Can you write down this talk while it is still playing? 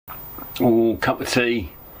Oh, cup of tea,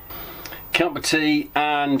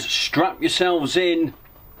 and strap yourselves in,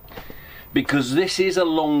 because this is a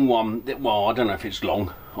long one. Well, I don't know if it's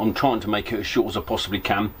long. I'm trying to make it as short as I possibly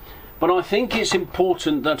can, but I think it's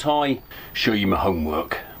important that I show you my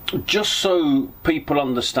homework, just so people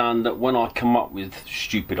understand that when I come up with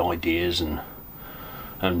stupid ideas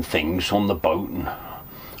and things on the boat, and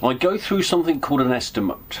I go through something called an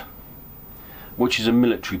estimate, which is a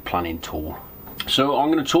military planning tool. So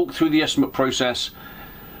I'm going to talk through the estimate process.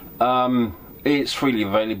 It's freely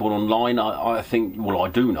available online. I think, well, I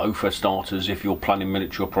do know for starters, if you're planning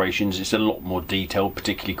military operations, it's a lot more detailed,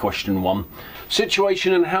 particularly question 1.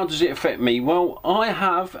 Situation and how does it affect me? Well, I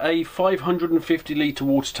have a 550 litre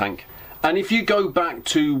water tank. And if you go back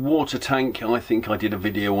to water tank, I think I did a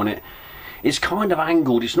video on it, it's kind of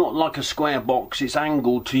angled. It's not like a square box, it's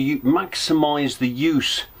angled to maximise the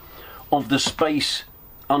use of the space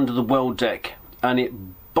under the well deck, and it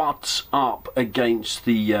butts up against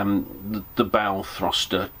the bow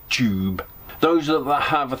thruster tube. Those that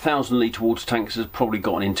have 1,000 litre water tanks have probably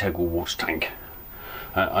got an integral water tank,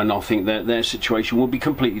 and I think their situation will be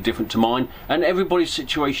completely different to mine, and everybody's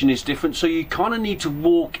situation is different, so you kind of need to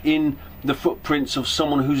walk in the footprints of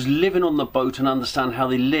someone who's living on the boat and understand how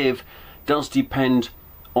they live. Does depend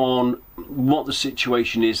on what the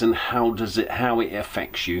situation is and how it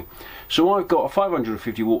affects you. So I've got a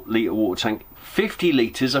 550 litre water tank. 50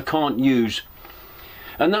 litres I can't use,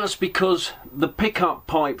 and that's because the pickup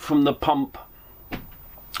pipe from the pump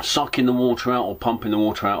sucking the water out or pumping the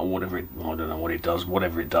water out or whatever I don't know what it does,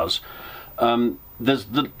 whatever it does, there's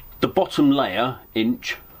the bottom layer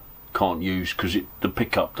inch can't use because the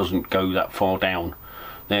pickup doesn't go that far down,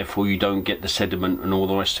 therefore you don't get the sediment and all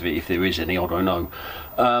the rest of it, if there is any, I don't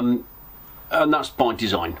know, and that's by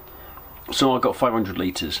design. So I've got 500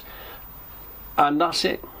 litres and that's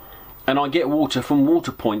it. And I get water from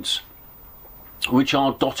water points which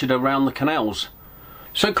are dotted around the canals.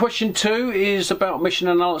 So question 2 is about mission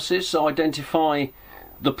analysis. Identify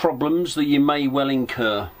the problems that you may well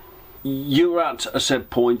incur. You're at a said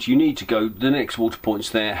point, you need to go, the next water point's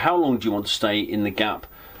there. How long do you want to stay in the gap?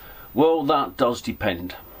 Well, that does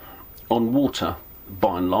depend on water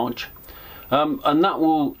by and large, and that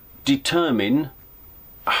will determine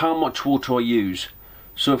how much water I use.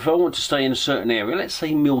 So if I want to stay in a certain area, let's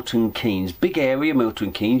say Milton Keynes, big area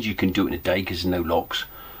Milton Keynes, you can do it in a day because there's no locks.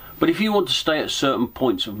 But if you want to stay at certain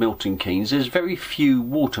points of Milton Keynes, there's very few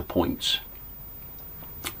water points,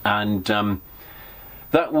 and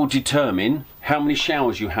that will determine how many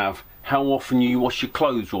showers you have, how often you wash your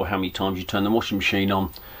clothes, or how many times you turn the washing machine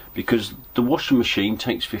on, because the washing machine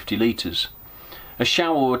takes 50 litres. A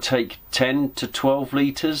shower will take 10 to 12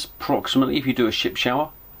 litres approximately if you do a ship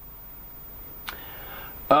shower.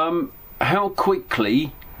 How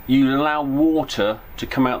quickly you allow water to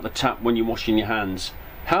come out the tap when you're washing your hands.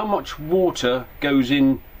 How much water goes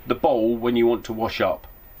in the bowl when you want to wash up.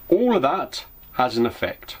 All of that has an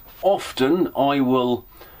effect. Often I will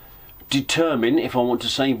determine, if I want to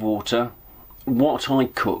save water, what I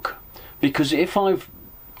cook. Because if I've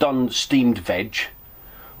done steamed veg,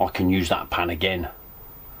 I can use that pan again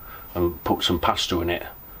and put some pasta in it.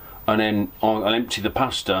 And then I'll empty the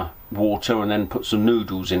pasta water and then put some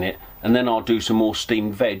noodles in it, and then I'll do some more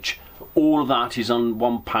steamed veg. All of that is on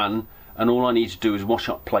one pan, and all I need to do is wash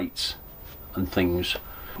up plates and things.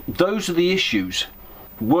 Those are the issues.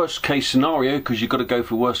 Worst case scenario, because you've got to go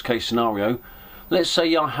for worst case scenario, let's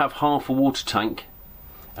say I have half a water tank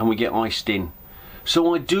and we get iced in.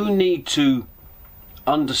 So I do need to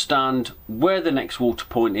understand where the next water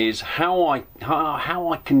point is, how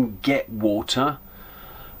I can get water,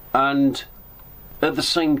 and at the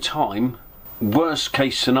same time, worst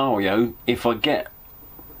case scenario, if I get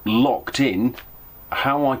locked in,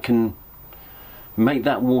 how I can make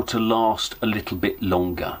that water last a little bit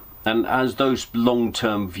longer. And as those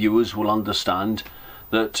long-term viewers will understand,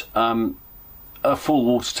 that a full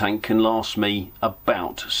water tank can last me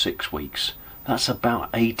about 6 weeks. That's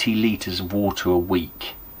about 80 litres of water a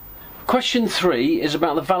week. Question 3 is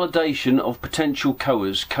about the validation of potential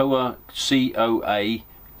COAs, COA, C-O-A,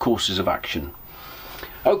 courses of action.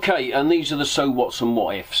 Okay, and these are the so whats and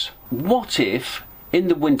what ifs. What if in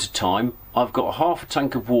the winter time I've got half a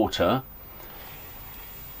tank of water,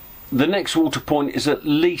 the next water point is at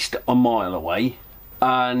least a mile away,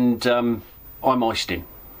 and I'm iced in?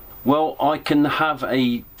 Well, I can have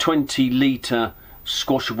a 20 litre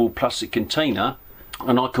squashable plastic container,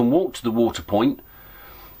 and I can walk to the water point,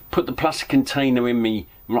 put the plastic container in my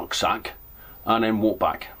rucksack, and then walk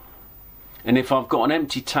back. And if I've got an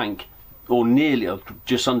empty tank, or nearly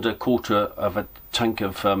just under a quarter of a tank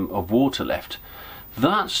of water left,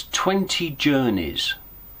 that's 20 journeys.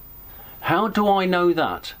 How do I know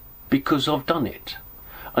that? Because I've done it.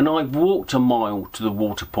 And I've walked a mile to the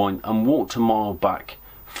water point and walked a mile back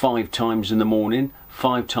 5 times in the morning,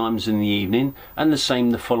 5 times in the evening, and the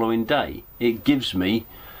same the following day. It gives me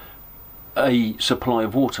a supply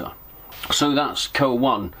of water. So that's Coa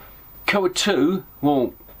 1. Coa 2,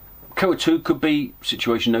 well, Coa 2 could be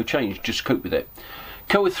situation no change, just cope with it.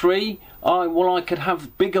 Coa 3, I could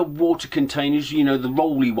have bigger water containers, you know, the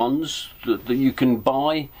rolly ones that you can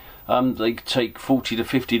buy. They take 40 to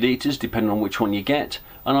 50 litres depending on which one you get,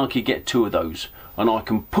 and I could get 2 of those, and I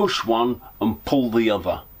can push one and pull the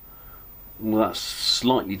other. Well, that's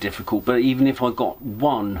slightly difficult, but even if I got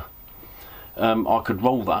one, I could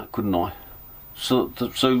roll that, couldn't I?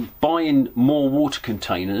 So buying more water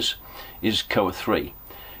containers is Coa 3.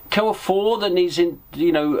 Coa 4, that needs a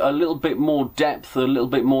little bit more depth, a little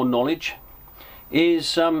bit more knowledge,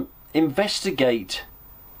 is investigate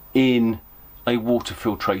in a water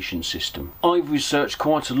filtration system. I've researched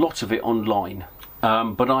quite a lot of it online,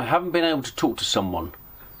 but I haven't been able to talk to someone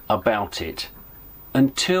about it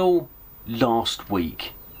until last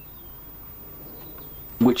week,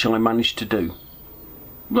 which I managed to do.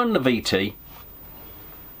 Run the VT.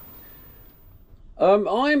 I'm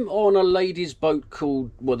on a lady's boat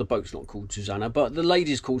called, well, the boat's not called Susanna, but the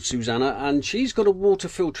lady's called Susanna, and she's got a water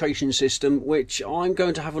filtration system which I'm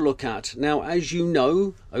going to have a look at. Now, as you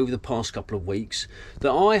know, over the past couple of weeks,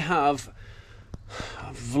 that I have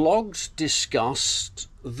vlogged, discussed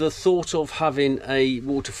the thought of having a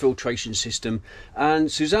water filtration system,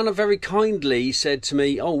 and Susanna very kindly said to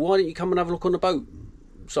me, oh, why don't you come and have a look on the boat?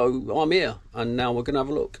 So I'm here, and now we're going to have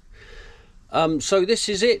a look. So this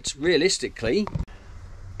is it, realistically.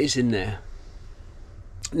 Is in there.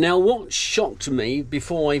 Now, what shocked me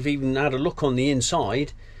before I've even had a look on the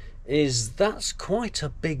inside is that's quite a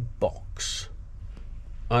big box,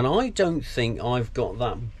 and I don't think I've got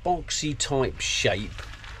that boxy type shape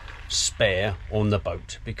spare on the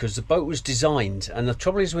boat, because the boat was designed, and the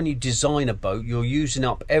trouble is when you design a boat you're using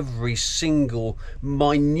up every single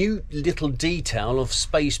minute little detail of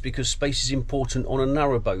space, because space is important on a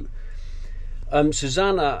narrowboat.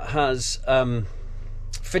 Susanna has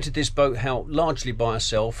fitted this boat out largely by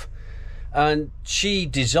herself, and she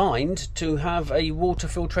designed to have a water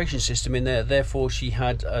filtration system in there, therefore she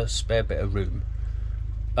had a spare bit of room.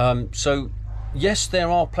 So yes, there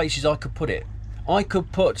are places I could put it. I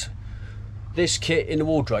could put this kit in the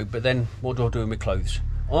wardrobe, but then what do I do with my clothes?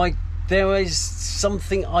 There is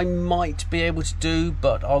something I might be able to do,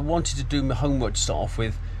 but I wanted to do my homework to start off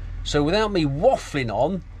with. So without me waffling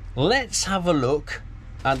on, let's have a look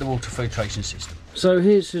at the water filtration system. So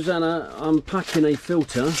here's Susanna unpacking a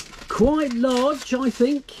filter, quite large, I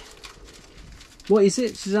think. What is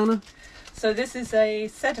it, Susanna? So this is a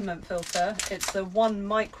sediment filter. It's a 1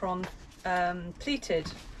 micron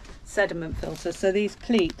pleated sediment filter. So these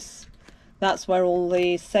pleats, that's where all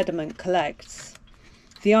the sediment collects.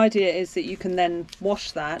 The idea is that you can then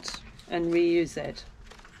wash that and reuse it.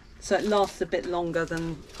 So it lasts a bit longer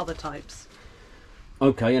than other types.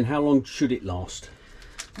 Okay, and how long should it last?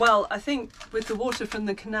 Well, I think with the water from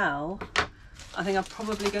the canal, I think I'm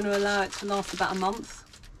probably going to allow it to last about a month.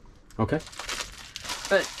 Okay.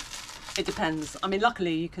 But it depends. I mean,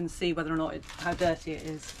 luckily you can see whether or not how dirty it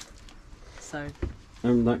is. So.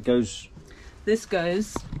 And that goes. This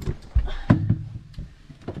goes.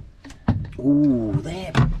 Ooh,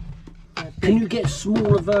 there. Can you get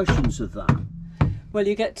smaller versions of that? Well,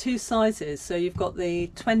 you get 2 sizes. So you've got the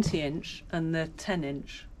 20-inch and the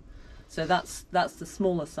 10-inch. So that's the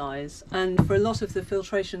smaller size. And for a lot of the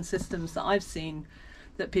filtration systems that I've seen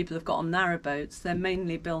that people have got on narrowboats, they're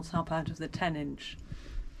mainly built up out of the 10-inch.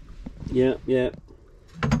 Yeah, yeah.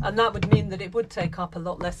 And that would mean that it would take up a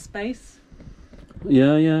lot less space.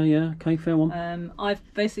 Yeah. Okay, fair one.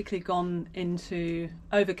 I've basically gone into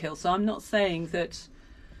overkill. So I'm not saying that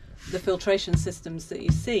the filtration systems that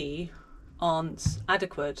you see aren't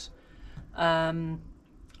adequate.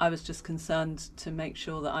 I was just concerned to make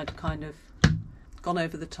sure that I'd kind of gone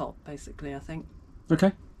over the top, basically, I think.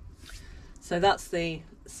 Okay. So that's the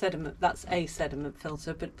sediment, that's a sediment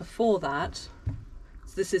filter, but before that,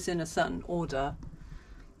 this is in a certain order,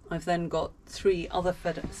 I've then got 3 other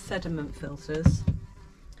sediment filters,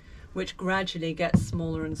 which gradually get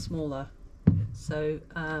smaller and smaller. So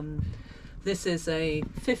this is a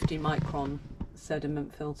 50 micron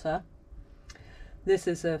sediment filter. This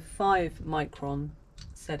is a 5 micron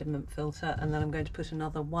sediment filter, and then I'm going to put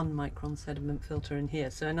another 1 micron sediment filter in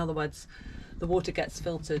here. So in other words, the water gets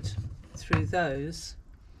filtered through those,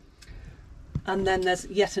 and then there's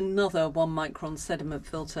yet another 1 micron sediment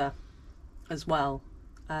filter as well,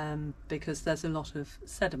 because there's a lot of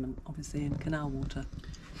sediment obviously in canal water.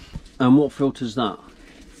 And what filter's that?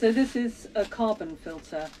 So this is a carbon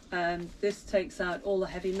filter, and this takes out all the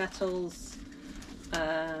heavy metals,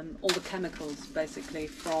 all the chemicals basically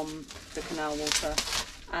from the canal water.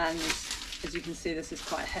 And as you can see, this is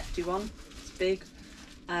quite a hefty one. It's big,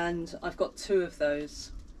 and I've got 2 of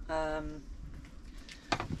those, so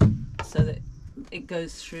that it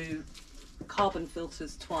goes through carbon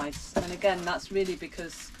filters twice. And again, that's really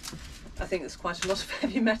because I think there's quite a lot of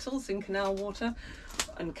heavy metals in canal water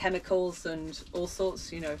and chemicals and all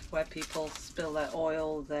sorts, you know, where people spill their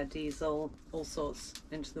oil, their diesel, all sorts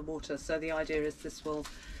into the water. So the idea is this will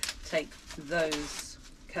take those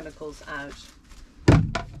chemicals out.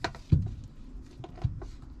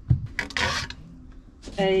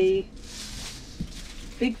 A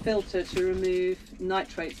big filter to remove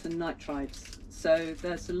nitrates and nitrites. So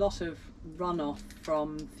there's a lot of runoff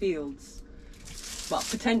from fields. Well,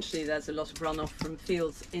 potentially there's a lot of runoff from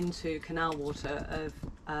fields into canal water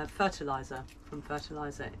of fertiliser, from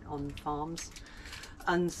fertiliser on farms.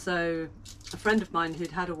 And so a friend of mine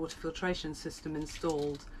who'd had a water filtration system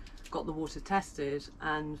installed got the water tested,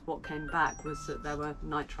 and what came back was that there were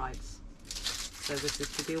nitrites. So this is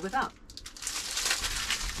to deal with that.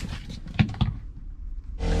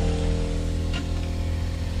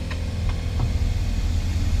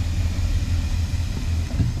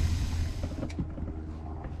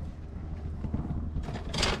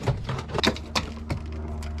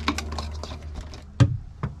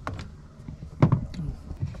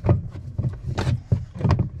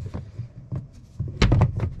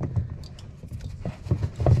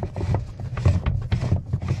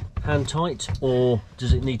 Hand tight, or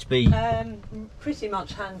does it need to be? Pretty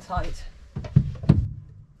much hand tight.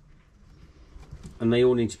 And they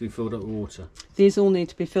all need to be filled up with water? These all need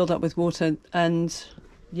to be filled up with water, and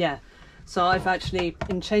yeah. So I've actually,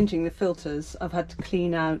 in changing the filters, I've had to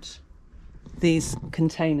clean out these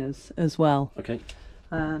containers as well. Okay.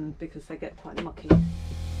 Because they get quite mucky.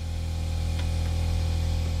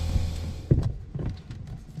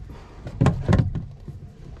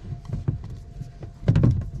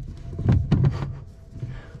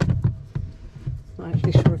 Not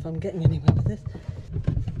actually sure if I'm getting anywhere with this.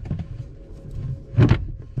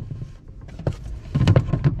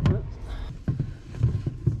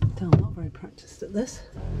 I'm not very practiced at this.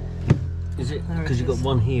 Is it because you've got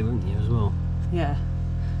one here, haven't you, as well? Yeah.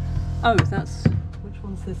 Oh, that's... which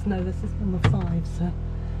one's this? No, this is number 5, so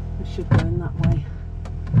it should go in that way.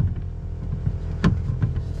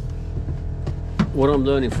 What I'm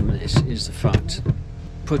learning from this is the fact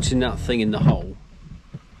putting that thing in the hole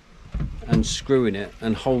and screwing it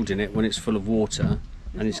and holding it when it's full of water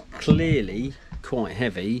and it's clearly quite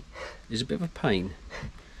heavy is a bit of a pain.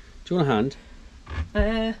 Do you want a hand?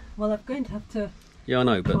 Well, I'm going to have to I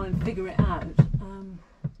know, but try and figure it out.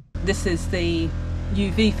 This is the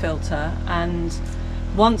UV filter, and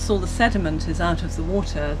once all the sediment is out of the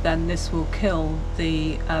water, then this will kill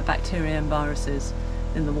the bacteria and viruses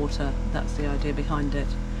in the water. That's the idea behind it.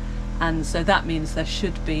 And so that means there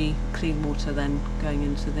should be clean water then going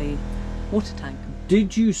into the water tank.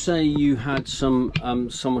 Did you say you had some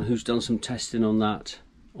someone who's done some testing on that,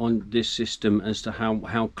 on this system, as to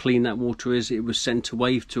how clean that water is? It was sent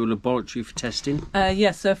away to a laboratory for testing?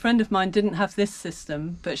 Yes, so a friend of mine didn't have this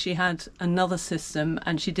system, but she had another system,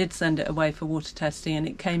 and she did send it away for water testing, and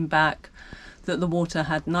it came back that the water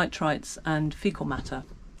had nitrites and fecal matter.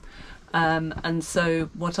 And so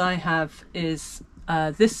what I have is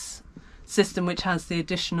this system, which has the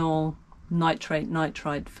additional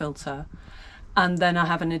nitrite filter, and then I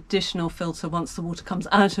have an additional filter once the water comes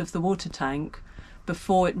out of the water tank.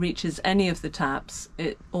 Before it reaches any of the taps,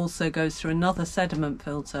 it also goes through another sediment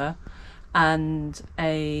filter and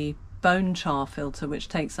a bone char filter, which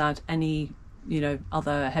takes out any,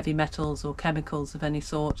 other heavy metals or chemicals of any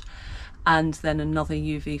sort, and then another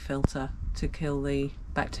UV filter to kill the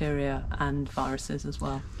bacteria and viruses as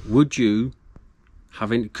well. Would you,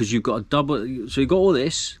 because you've got a double, so you've got all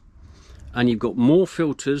this, and you've got more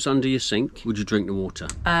filters under your sink, would you drink the water?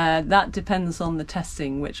 That depends on the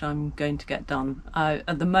testing which I'm going to get done.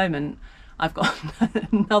 At the moment, I've got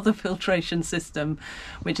another filtration system,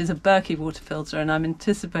 which is a Berkey water filter, and I'm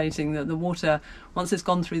anticipating that the water, once it's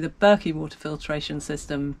gone through the Berkey water filtration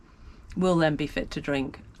system, will then be fit to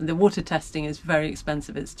drink. The water testing is very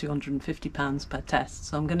expensive. It's £250 per test.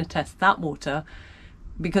 So I'm going to test that water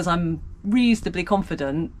because I'm reasonably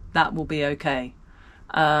confident that will be okay.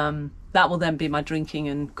 That will then be my drinking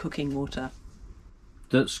and cooking water.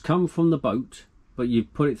 That's come from the boat, but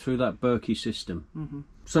you've put it through that Berkey system. Mm-hmm.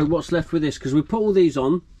 So what's left with this? Because we put all these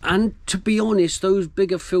on, and to be honest, those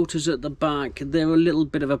bigger filters at the back, they're a little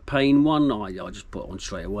bit of a pain. One I just put on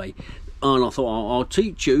straight away. And I thought, I'll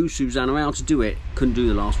teach you, Susanna, how to do it. Couldn't do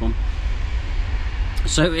the last one.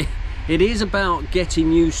 So it is about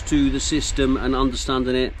getting used to the system and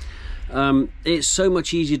understanding it. It's so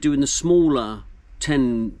much easier doing the smaller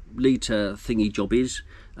 10-litre thingy jobbies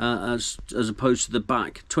as opposed to the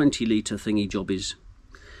back 20-litre thingy jobbies.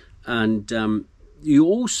 And you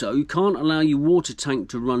also can't allow your water tank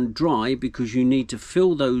to run dry because you need to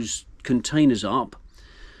fill those containers up,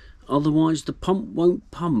 otherwise the pump won't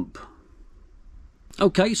pump.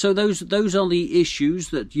 Okay, so those are the issues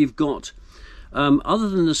that you've got. Other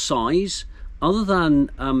than the size, other than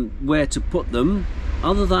where to put them,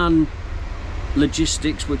 other than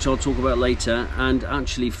logistics, which I'll talk about later, and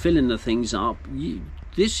actually filling the things up,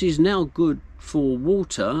 this is now good for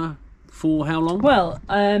water for how long? Well,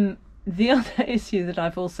 the other issue that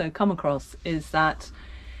I've also come across is that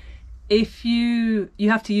if you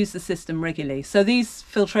have to use the system regularly. So these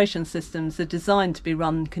filtration systems are designed to be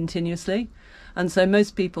run continuously, and so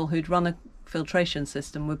most people who'd run a filtration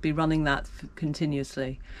system would be running that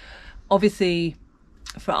continuously. Obviously,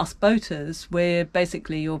 for us boaters,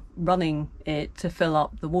 you're running it to fill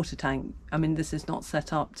up the water tank. I mean, this is not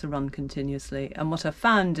set up to run continuously. And what I've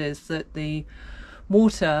found is that the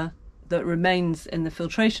water that remains in the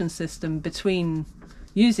filtration system between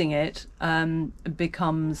using it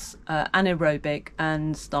becomes anaerobic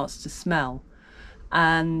and starts to smell.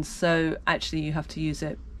 And so actually you have to use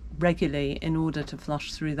it regularly in order to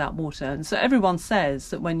flush through that water. And so everyone says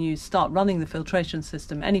that when you start running the filtration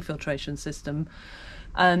system, any filtration system,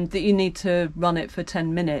 that you need to run it for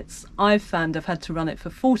 10 minutes. I've found I've had to run it for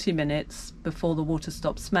 40 minutes before the water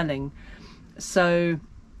stops smelling. So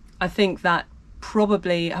I think that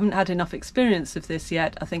probably, I haven't had enough experience of this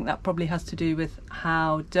yet. I think that probably has to do with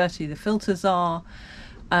how dirty the filters are,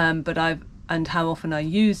 and how often I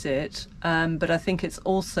use it. But I think it's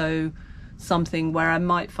also something where I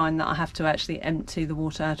might find that I have to actually empty the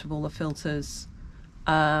water out of all the filters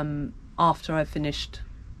after I've finished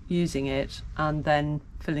using it, and then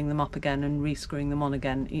filling them up again and re-screwing them on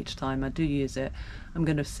again each time I do use it. I'm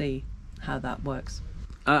going to see how that works.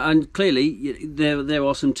 And clearly there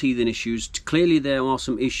are some teething issues. Clearly there are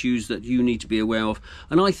some issues that you need to be aware of.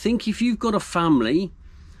 And I think if you've got a family,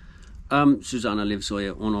 Susanna lives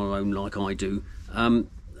here on her own like I do,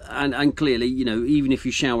 and clearly, you know, even if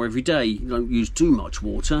you shower every day, you don't use too much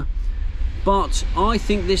water. But I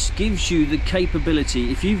think this gives you the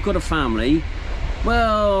capability, if you've got a family,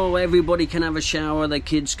 well, everybody can have a shower, their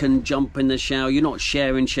kids can jump in the shower. You're not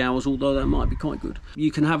sharing showers, although that might be quite good.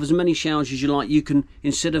 You can have as many showers as you like. You can,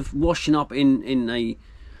 instead of washing up in a,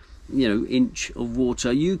 you know, inch of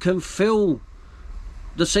water, you can fill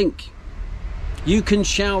the sink. You can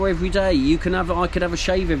shower every day. You can have, I could have a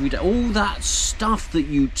shave every day. All that stuff that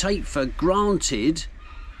you take for granted,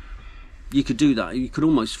 you could do that.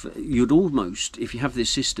 You'd almost, if you have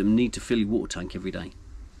this system, need to fill your water tank every day.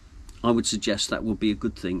 I would suggest that would be a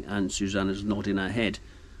good thing, and Susanna's nodding her head.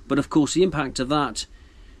 But of course the impact of that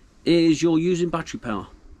is you're using battery power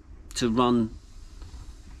to run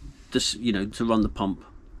this, you know, to run the pump.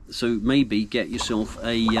 So maybe get yourself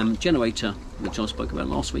a generator, which I spoke about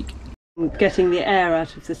last week. Getting the air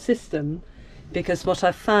out of the system, because what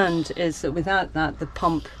I've found is that without that the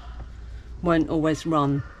pump won't always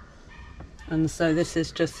run, and so this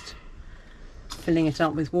is just filling it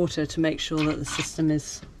up with water to make sure that the system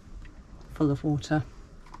is full of water.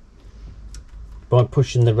 By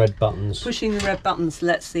pushing the red buttons. Pushing the red buttons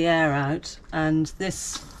lets the air out, and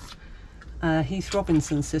this Heath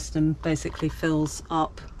Robinson system basically fills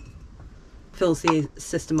the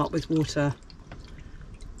system up with water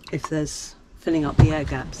if there's filling up the air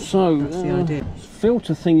gaps. So that's the idea.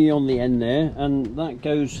 Filter thingy on the end there, and that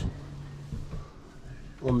goes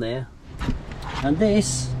on there, and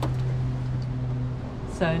this.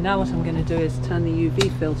 So now what I'm going to do is turn the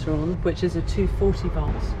UV filter on, which is a 240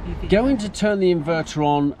 volts UV. Going to turn the inverter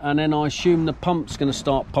on, and then I assume the pump's going to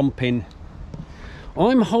start pumping.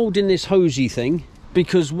 I'm holding this hosey thing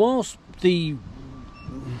because whilst the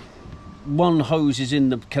one hose is in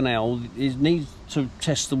the canal, it needs to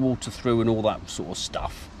test the water through and all that sort of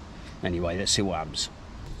stuff. Anyway, let's see what happens.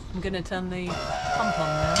 I'm going to turn the pump on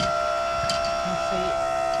now and see.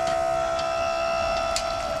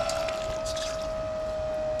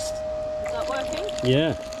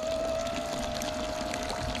 Yeah.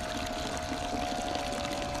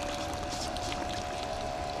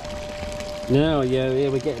 No, yeah,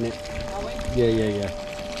 we're getting it. Are we? Yeah.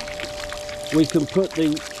 We can put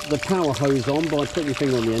the power hose on by putting your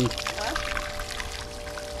finger on the end.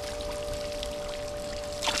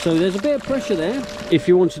 So there's a bit of pressure there if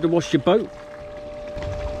you wanted to wash your boat.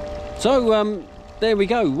 So there we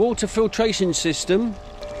go, water filtration system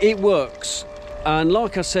it works, and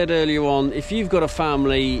like I said earlier on, if you've got a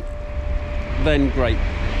family, then great.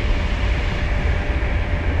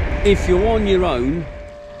 If you're on your own,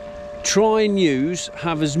 try and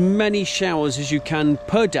have as many showers as you can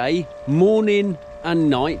per day, morning and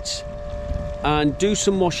night, and do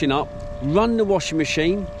some washing up. Run the washing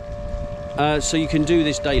machine so you can do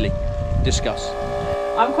this daily. Discuss.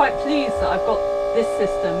 I'm quite pleased that I've got this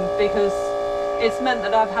system, because it's meant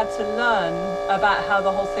that I've had to learn about how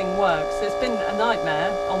the whole thing works. It's been a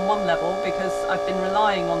nightmare on one level, because I've been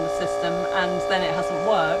relying on the system and then it hasn't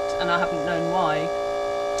worked and I haven't known why.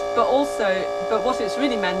 But what it's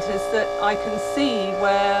really meant is that I can see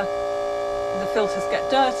where the filters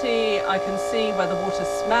get dirty, I can see where the water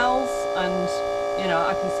smells, and you know,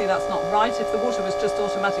 I can see that's not right. If the water was just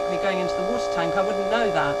automatically going into the water tank, I wouldn't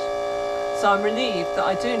know that. So I'm relieved that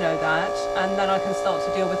I do know that, and then I can start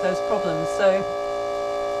to deal with those problems. So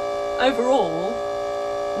overall,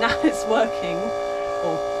 now it's working,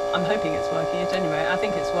 or I'm hoping it's working at any rate. I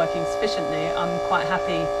think it's working sufficiently. I'm quite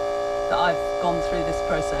happy that I've gone through this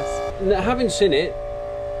process. Now, having seen it,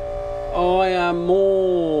 I am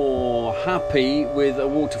more happy with a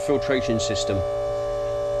water filtration system.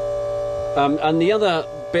 And the other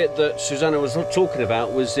bit that Susanna was talking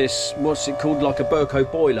about was this, what's it called, like a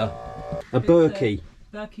Burco boiler? A Berkey.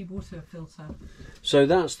 Berkey water filter. So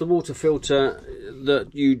that's the water filter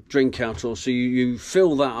that you drink out of. So you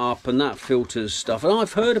fill that up and that filters stuff. And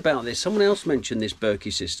I've heard about this. Someone else mentioned this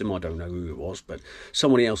Berkey system. I don't know who it was, but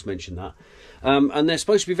somebody else mentioned that. And they're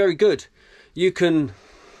supposed to be very good. You can...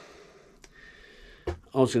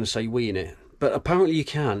 I was going to say wee in it, but apparently you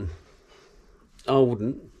can. I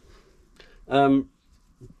wouldn't.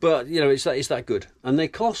 But you know, it's that good, and they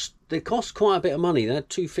cost quite a bit of money. They're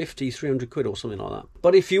 250, 300 quid or something like that.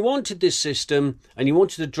 But if you wanted this system and you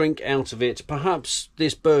wanted to drink out of it, perhaps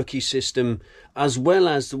this Berkey system as well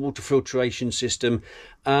as the water filtration system,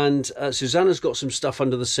 and Susanna's got some stuff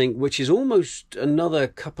under the sink which is almost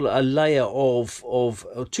another a layer of or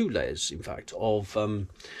 2 layers in fact of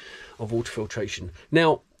water filtration.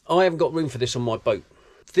 Now I haven't got room for this on my boat.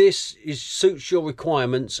 This suits your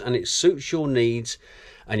requirements and it suits your needs,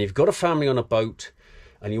 and you've got a family on a boat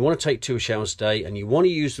and you want to take 2 showers a day and you want to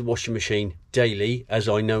use the washing machine daily, as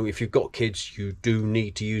I know if you've got kids you do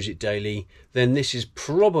need to use it daily, then this is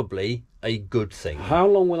probably a good thing. How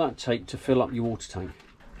long will that take to fill up your water tank?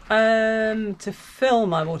 To fill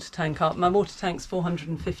my water tank up, my water tank's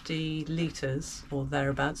 450 litres or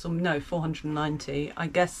thereabouts, or no, 490. I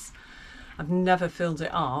guess I've never filled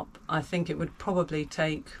it up. I think it would probably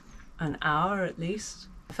take an hour at least.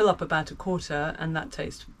 I fill up about a quarter and that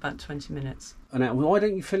takes about 20 minutes. An hour? Why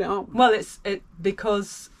don't you fill it up? Well,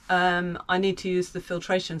 because I need to use the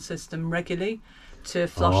filtration system regularly to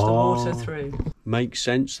flush the water through. Makes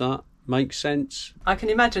sense, that. Makes sense. I can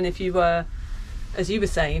imagine if you were, as you were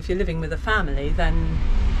saying, if you're living with a family, then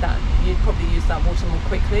you'd probably use that water more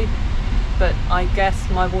quickly. But I guess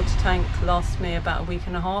my water tank lasts me about a week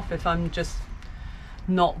and a half if I'm just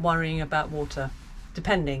not worrying about water.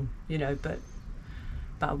 Depending, you know, but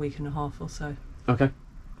about a week and a half or so. Okay.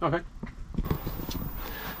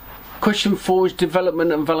 Question 4 is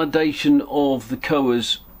development and validation of the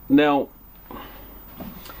COAs. Now,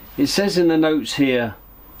 it says in the notes here,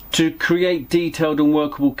 to create detailed and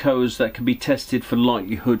workable COAs that can be tested for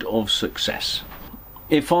likelihood of success.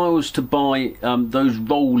 If I was to buy those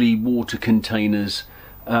rolly water containers,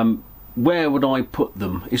 where would I put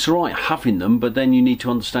them? It's all right having them, but then you need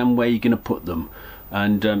to understand where you're going to put them.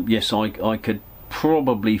 And yes, I could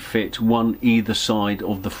probably fit one either side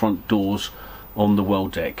of the front doors on the well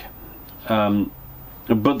deck.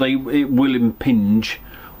 But it will impinge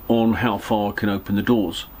on how far I can open the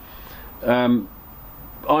doors.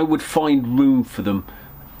 I would find room for them.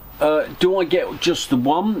 Do I get just the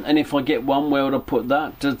one? And if I get one, where would I put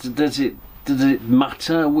that? Does it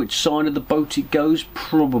matter which side of the boat it goes?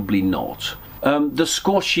 Probably not. The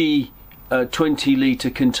squashy 20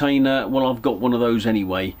 litre container, well, I've got one of those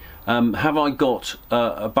anyway. Have I got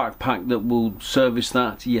a backpack that will service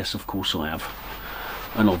that? Yes, of course I have.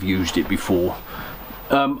 And I've used it before.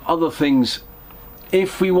 Other things,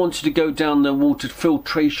 if we wanted to go down the water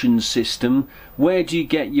filtration system, where do you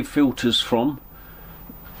get your filters from?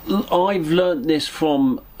 I've learnt this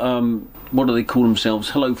from, what do they call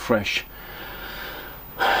themselves, HelloFresh.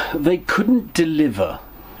 They couldn't deliver,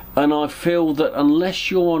 and I feel that unless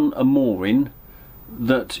you're on a mooring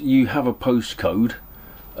that you have a postcode,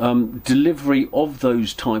 delivery of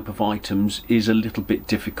those type of items is a little bit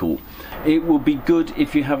difficult. It will be good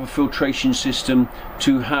if you have a filtration system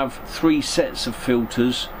to have 3 sets of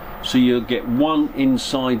filters So you get one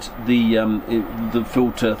inside the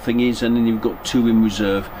filter thing is, and then you've got two in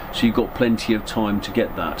reserve, so you've got plenty of time to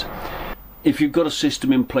get that. If you've got a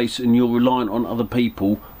system in place and you're reliant on other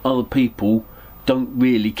people don't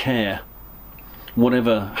really care.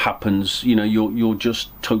 Whatever happens, you know, you're just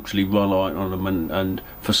totally reliant on them, and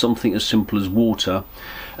for something as simple as water.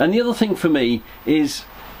 And the other thing for me is,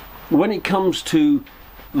 when it comes to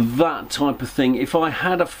that type of thing, if I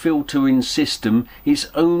had a filtering system, it's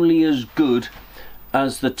only as good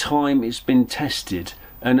as the time it's been tested.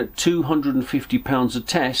 And at £250 a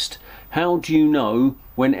test, how do you know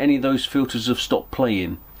when any of those filters have stopped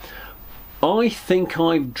playing? I think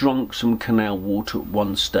I've drunk some Canal water at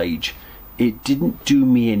one stage. It didn't do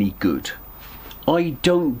me any good. I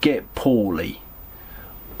don't get poorly.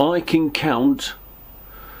 I can count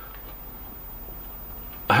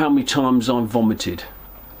how many times I've vomited.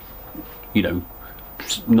 You know,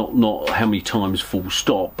 not how many times full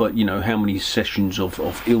stop, but you know, how many sessions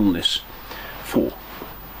of illness for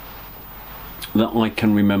that I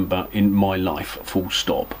can remember in my life, full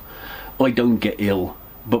stop. I don't get ill,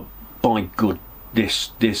 but by good,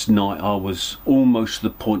 this night I was almost to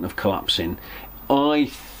the point of collapsing. I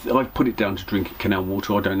put it down to drinking Canal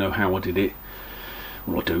water. I don't know how I did it.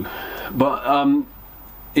 Well, I do, but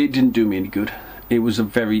it didn't do me any good. It was a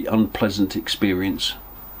very unpleasant experience.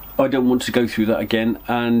 I don't want to go through that again,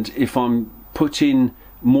 and if I'm putting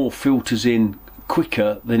more filters in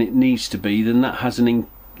quicker than it needs to be, then that hasn't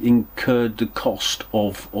incurred the cost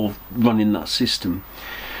of running that system.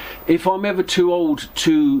 If I'm ever too old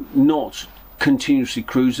to not continuously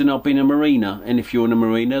cruise, then I'll be in a marina, and if you're in a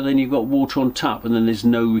marina, then you've got water on tap, and then there's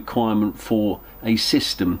no requirement for a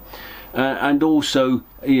system. And also,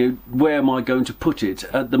 you know, where am I going to put it?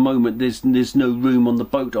 At the moment, there's no room on the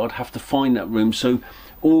boat. I'd have to find that room. So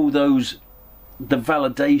all those, the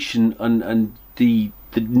validation and the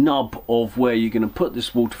nub of where you're going to put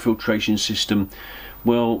this water filtration system,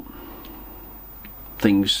 well,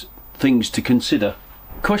 things to consider.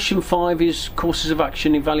 Question 5 is courses of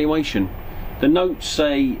action evaluation. The notes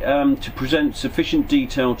say to present sufficient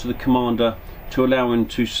detail to the commander to allow him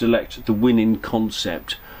to select the winning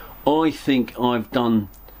concept. I think I've done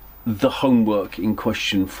the homework in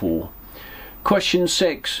question 4. Question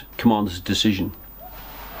 6, commander's decision.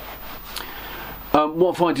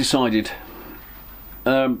 What have I decided?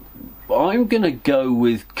 I'm going to go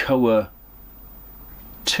with Koa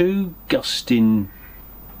 2, Gustin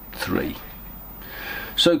 3.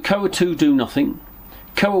 So Koa 2, do nothing.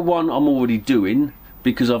 Koa 1 I'm already doing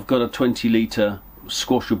because I've got a 20 litre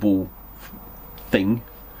squashable thing,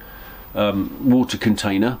 water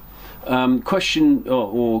container. Question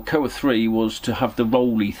or Koa 3 was to have the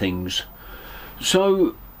rolly things.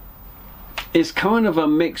 So it's kind of a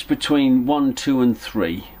mix between 1, 2 and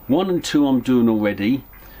 3. 1 and 2 I'm doing already.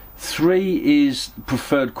 3 is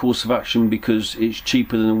preferred course of action because it's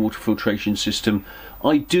cheaper than a water filtration system.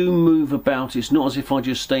 I do move about. It's not as if I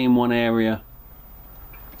just stay in one area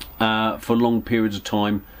for long periods of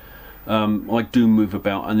time. I do move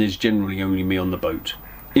about, and there's generally only me on the boat.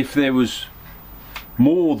 If there was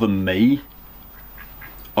more than me,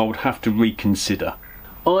 I would have to reconsider.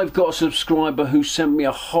 I've got a subscriber who sent me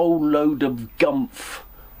a whole load of gumph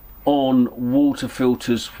on water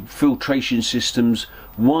filters, filtration systems.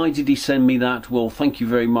 Why did he send me that? Well, thank you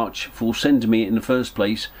very much for sending me it in the first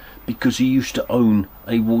place, because he used to own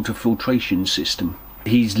a water filtration system.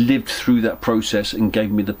 He's lived through that process and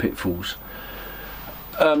gave me the pitfalls.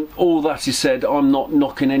 All that is said, I'm not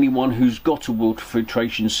knocking anyone who's got a water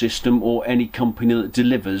filtration system or any company that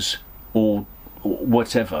delivers or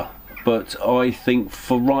whatever, but I think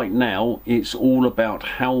for right now it's all about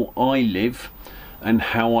how I live and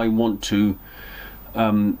how I want to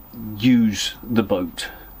use the boat.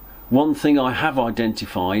 One thing I have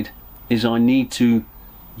identified is I need to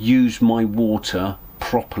use my water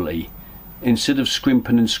properly. Instead of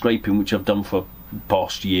scrimping and scraping, which I've done for the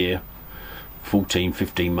past year,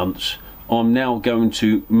 14-15 months, I'm now going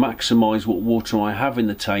to maximise what water I have in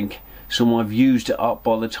the tank, so I've used it up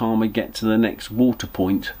by the time I get to the next water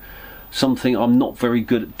point. Something I'm not very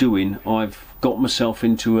good at doing. I've got myself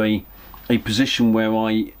into a position where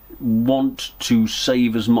I want to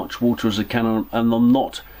save as much water as I can, and I'm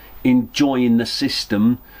not enjoying the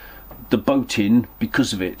system, the boating,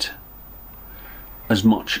 because of it as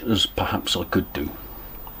much as perhaps I could do.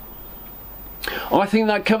 I think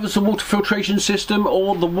that covers the water filtration system,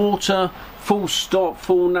 or the water, full stop,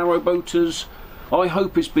 for narrowboaters. I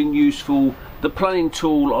hope it's been useful. The planning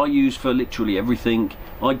tool I use for literally everything.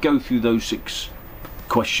 I go through those 6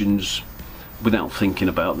 questions without thinking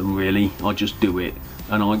about them really. I just do it,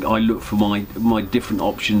 and I look for my different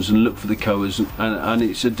options and look for the colours, and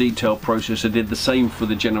it's a detailed process. I did the same for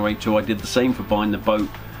the generator, I did the same for buying the boat.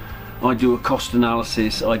 I do a cost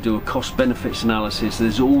analysis, I do a cost benefits analysis,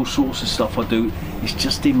 there's all sorts of stuff I do. It's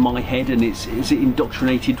just in my head, and is it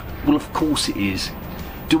indoctrinated? Well, of course it is.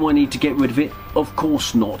 Do I need to get rid of it? Of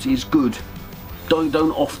course not. It's good. Don't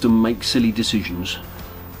often make silly decisions.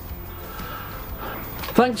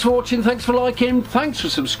 Thanks for watching, thanks for liking, thanks for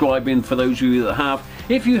subscribing for those of you that have.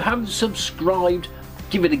 If you haven't subscribed,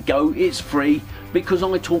 give it a go, it's free, because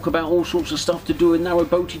I talk about all sorts of stuff to do with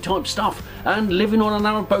narrowboaty type stuff and living on a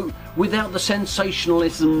narrowboat without the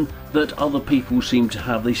sensationalism that other people seem to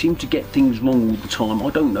have. They seem to get things wrong all the time. I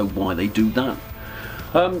don't know why they do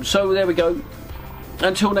that. So there we go.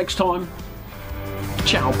 Until next time,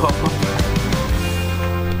 ciao Papa.